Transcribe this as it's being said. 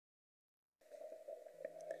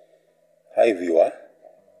Hi viewer,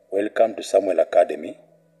 welcome to Samuel Academy.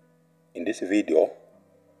 In this video,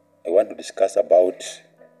 I want to discuss about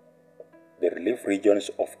the relief regions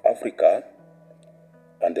of Africa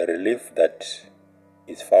and the relief that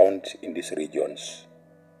is found in these regions.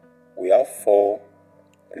 We have 4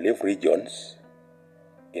 relief regions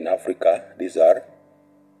in Africa. These are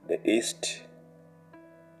the East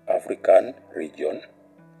African region,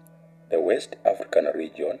 the West African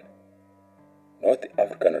region, North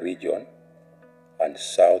African region, and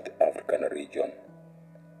South African region.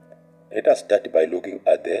 Let us start by looking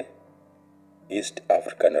at the East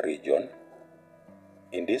African region.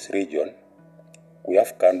 In this region, we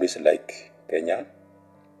have countries like Kenya,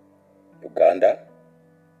 Uganda,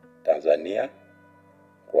 Tanzania,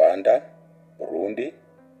 Rwanda, Burundi,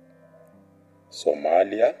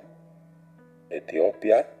 Somalia,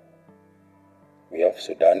 Ethiopia. We have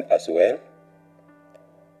Sudan as well.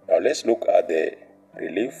 Now let's look at the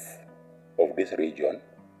relief of this region.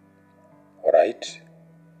 Alright,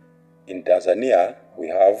 in Tanzania we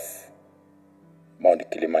have Mount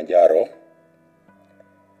Kilimanjaro,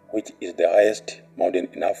 which is the highest mountain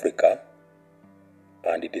in Africa,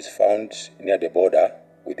 and it is found near the border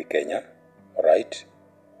with Kenya. Alright,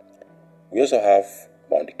 we also have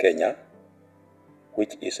Mount Kenya,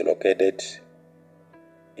 which is located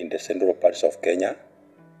in the central parts of Kenya.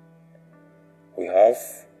 We have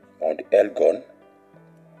Mount Elgon,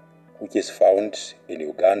 which is found in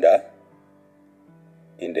Uganda,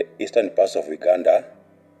 in the eastern parts of Uganda,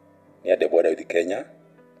 near the border with Kenya.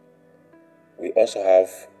 We also have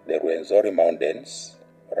the Rwenzori mountains,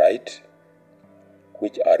 right,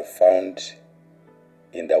 which are found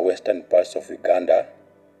in the western parts of Uganda,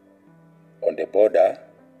 on the border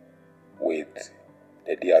with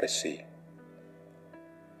the DRC,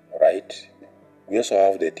 right. We also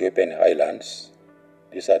have the Ethiopian Highlands.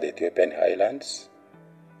 These are the Ethiopian Highlands,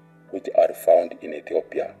 which are found in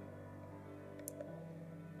Ethiopia.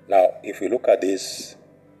 Now, if we look at this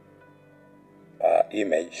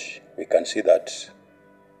image, we can see that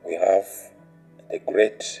we have the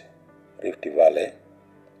Great Rift Valley.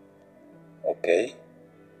 Okay,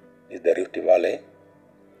 this is the Rift Valley,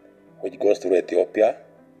 which goes through Ethiopia,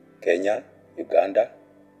 Kenya, Uganda,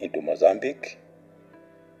 into Mozambique,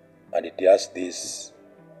 and it has this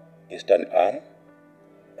eastern arm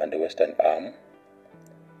and the western arm.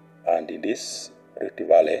 And in this Rift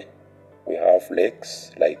Valley, we have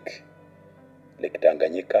lakes like Lake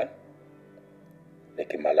Tanganyika,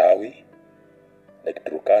 Lake Malawi, Lake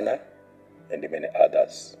Turkana, and many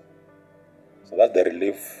others. So that's the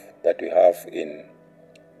relief that we have in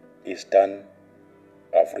Eastern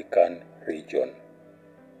African region.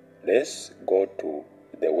 Let's go to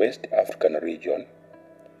the West African region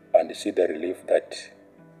and see the relief that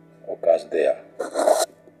occurs there.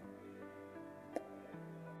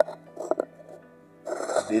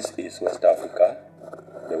 This is West Africa,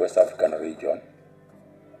 the West African region,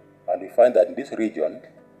 and we find that in this region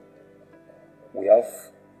we have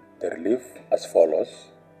the relief as follows.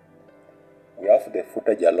 We have the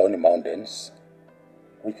Footajalon Mountains,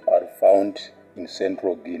 which are found in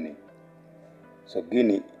central Guinea. So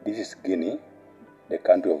Guinea, this is Guinea, the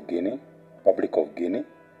country of Guinea, Republic of Guinea,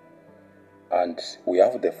 and we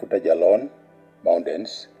have the Footajalon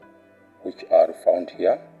Mountains, which are found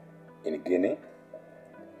here in Guinea.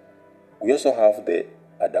 We also have the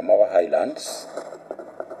Adamawa Highlands,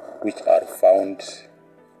 which are found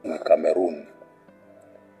in Cameroon.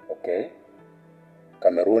 Okay,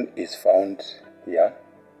 Cameroon is found here.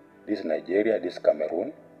 This is Nigeria, this is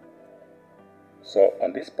Cameroon. So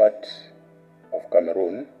on this part of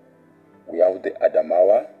Cameroon, we have the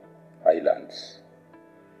Adamawa Highlands,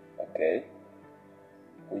 okay,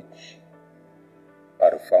 which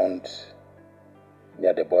are found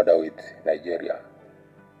near the border with Nigeria.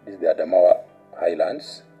 This is the Adamawa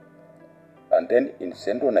Highlands. And then in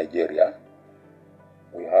central Nigeria,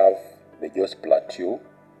 we have the Jos Plateau,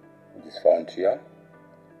 which is found here.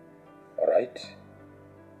 Alright,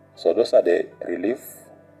 so those are the relief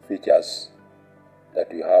features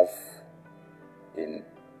that we have in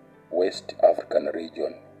West African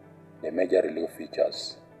region, the major relief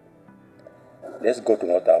features. Let's go to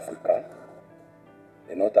North Africa,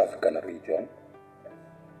 the North African region,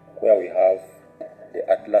 where we have the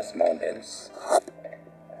Atlas Mountains.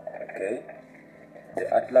 Okay,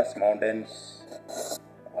 the Atlas Mountains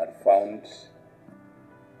are found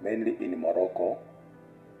mainly in Morocco.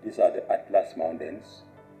 These are the Atlas Mountains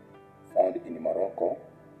found in Morocco,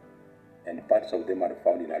 and parts of them are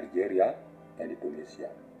found in Algeria and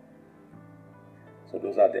Tunisia. So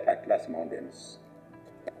those are the Atlas Mountains.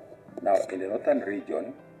 Now in the northern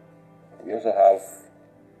region, we also have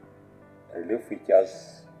relief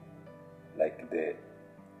features like the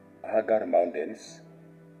Hagar Mountains,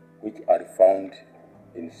 which are found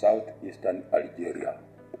in southeastern Algeria.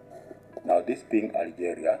 Now this being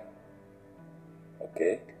Algeria,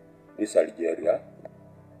 okay, this Algeria,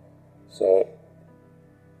 so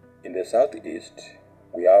in the southeast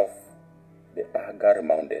we have the Hagar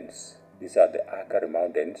Mountains. These are the Hagar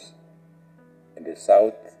Mountains in the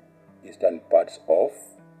southeastern parts of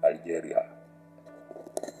Algeria.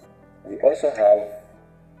 We also have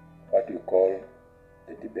what we call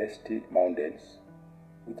the Tibesti Mountains,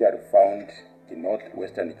 which are found in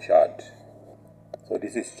northwestern Chad. So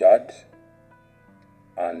this is Chad,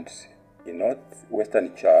 and in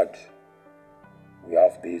northwestern Chad we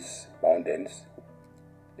have these mountains,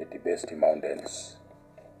 the Tibesti Mountains.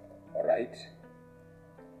 Alright?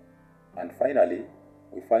 And finally,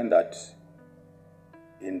 we find that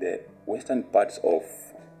in the western parts of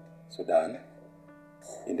Sudan,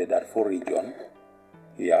 in the Darfur region,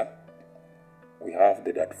 here, we have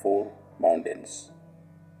the Darfur Mountains,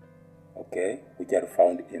 okay, which are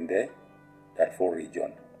found in the Darfur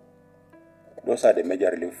region. Those are the major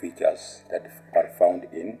relief features that are found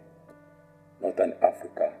in Northern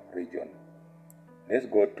Africa region. Let's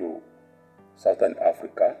go to Southern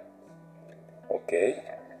Africa. Okay,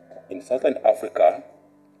 in Southern Africa,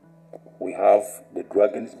 we have the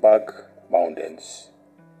Drakensberg Mountains.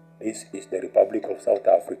 This is the Republic of South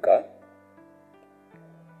Africa.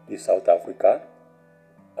 This is South Africa,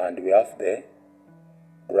 and we have the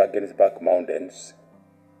Drakensberg Mountains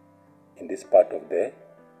in this part of the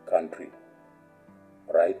country,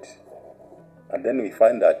 right? And then we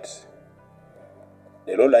find that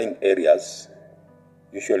the low-lying areas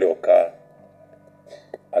usually occur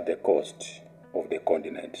at the coast of the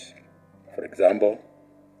continent. For example,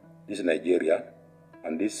 this is Nigeria,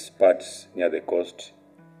 and these parts near the coast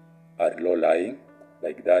are low-lying,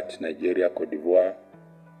 like that, Nigeria, Cote d'Ivoire.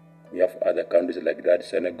 We have other countries like that,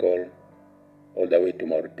 Senegal, all the way to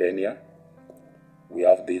Mauritania. We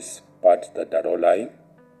have these parts that are low-lying.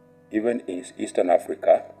 Even in Eastern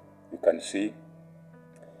Africa, you can see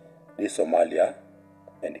this Somalia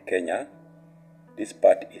and Kenya. This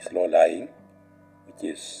part is low-lying, which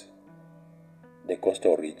is the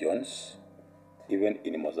coastal regions. Even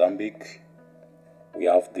in Mozambique, we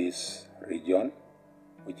have this region,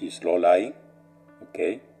 which is low-lying,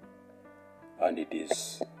 okay, and it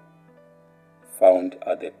is found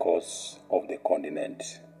at the coast of the continent.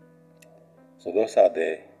 So that's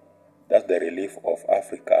the relief of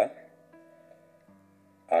Africa.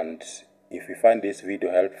 And if you find this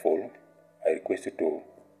video helpful, I request you to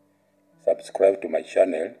subscribe to my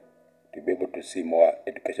channel to be able to see more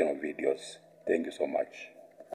educational videos. Thank you so much.